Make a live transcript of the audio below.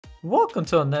Welcome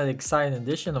to another exciting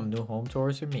edition of New Home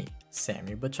Tours with me,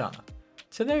 Sammy Buchana.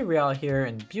 Today we are here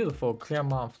in beautiful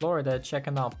Clermont, Florida,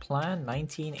 checking out Plan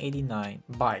 1989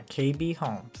 by KB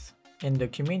Homes in the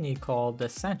community called the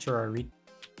Sanctuary.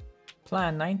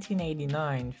 Plan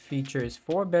 1989 features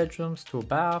 4 bedrooms, 2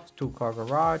 baths, 2-car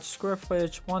garage, square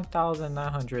footage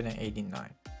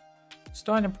 1,989.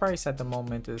 Starting price at the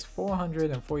moment is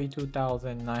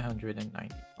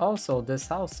 $442,990. Also, this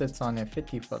house sits on a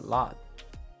 50-foot lot.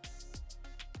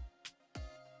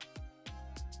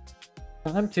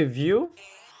 Time to view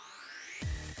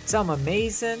some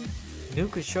amazing new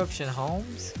construction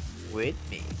homes with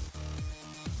me.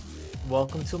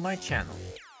 Welcome to my channel.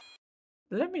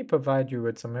 Let me provide you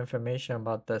with some information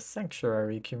about the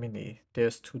Sanctuary community.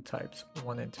 There's 2 types,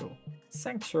 1 and 2.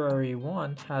 Sanctuary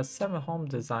 1 has 7 home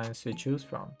designs to choose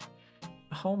from.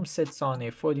 The home sits on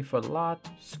a 40-foot lot,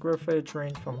 square footage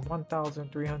range from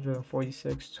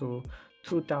 1,346 to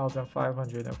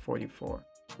 2,544,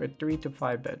 with 3 to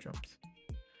 5 bedrooms.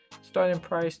 Starting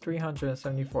price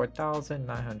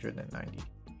 $374,990.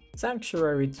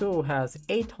 Sanctuary 2 has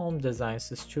 8 home designs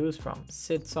to choose from,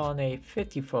 sits on a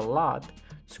 50-foot lot,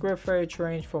 square footage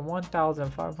range from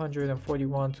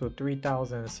 1,541 to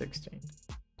 3,016.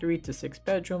 3 to 6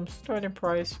 bedrooms, starting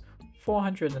price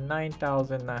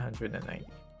 $409,990.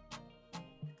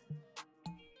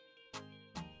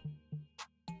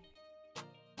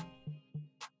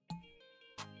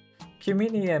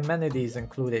 Community amenities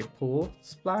include a pool,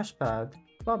 splash pad,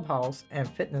 clubhouse, and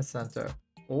fitness center.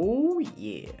 Oh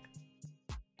yeah!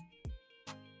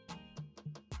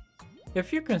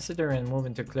 If you're considering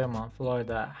moving to Clermont,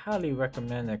 Florida, I highly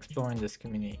recommend exploring this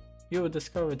community. You will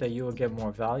discover that you will get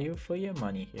more value for your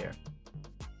money here.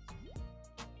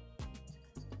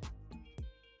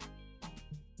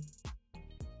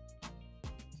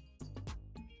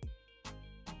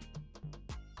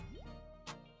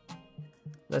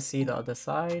 Let's see the other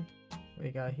side. What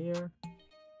we got here?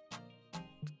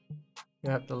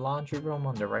 You have the laundry room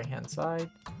on the right hand side.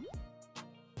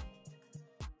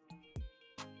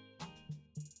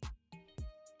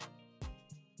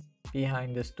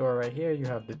 Behind this door right here, you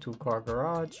have the 2-car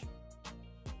garage.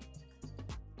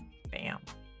 Bam.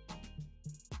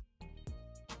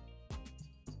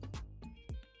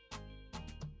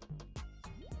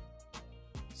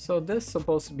 So this is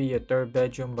supposed to be a 3rd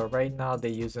bedroom, but right now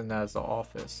they're using it as an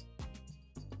office.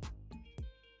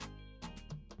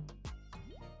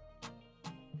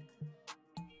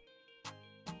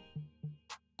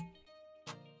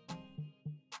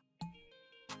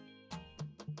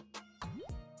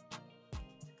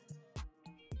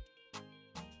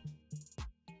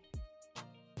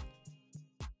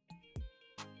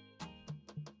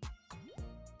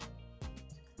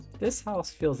 This house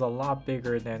feels a lot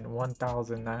bigger than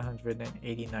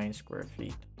 1,989 square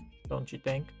feet, don't you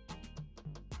think?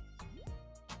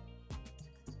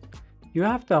 You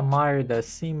have to admire the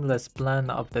seamless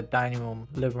blend of the dining room,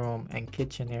 living room, and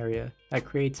kitchen area that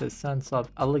creates a sense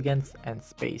of elegance and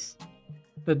space.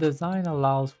 The design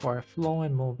allows for a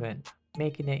flowing movement,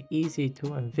 making it easy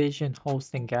to envision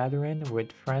hosting gatherings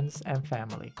with friends and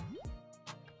family.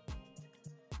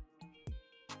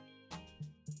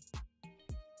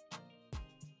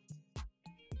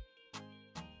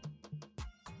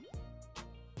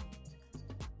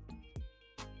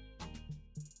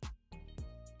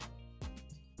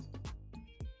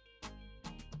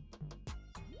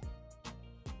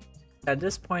 At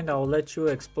this point, I will let you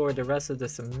explore the rest of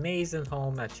this amazing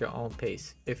home at your own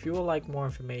pace. If you would like more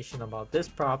information about this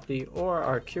property or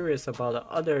are curious about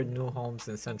other new homes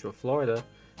in Central Florida,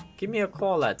 give me a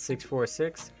call at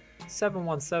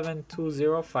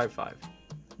 646-717-2055.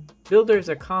 Builders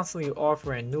are constantly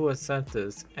offering new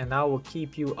incentives, and I will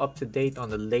keep you up to date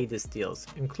on the latest deals,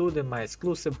 including my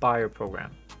exclusive buyer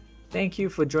program. Thank you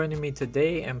for joining me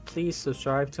today, and please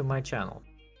subscribe to my channel.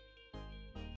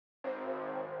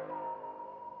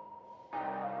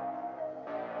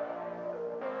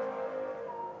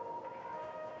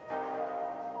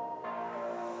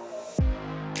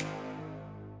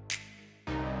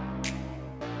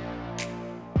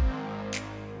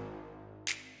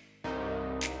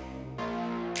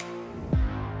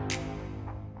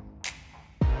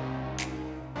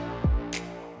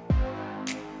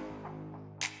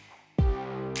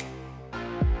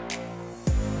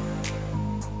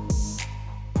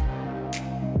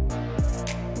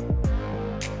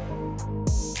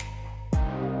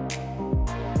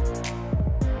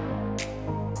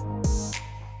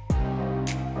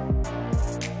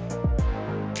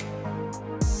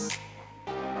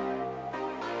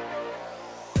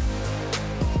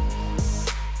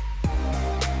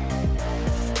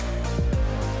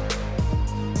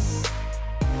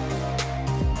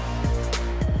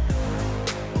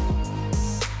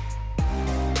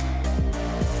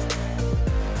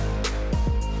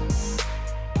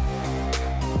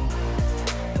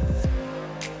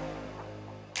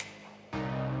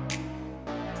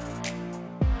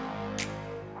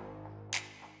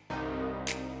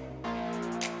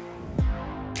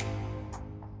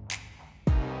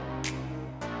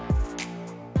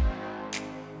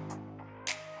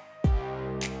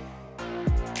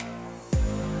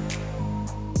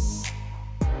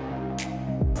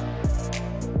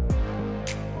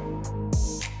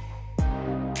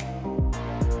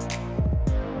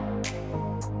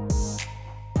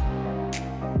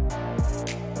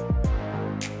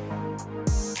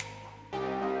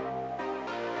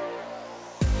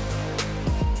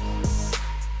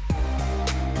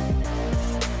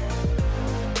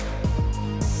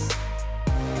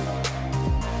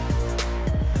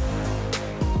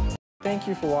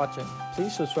 Thank you for watching.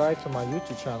 Please subscribe to my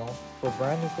YouTube channel for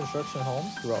brand new construction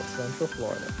homes throughout Central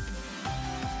Florida.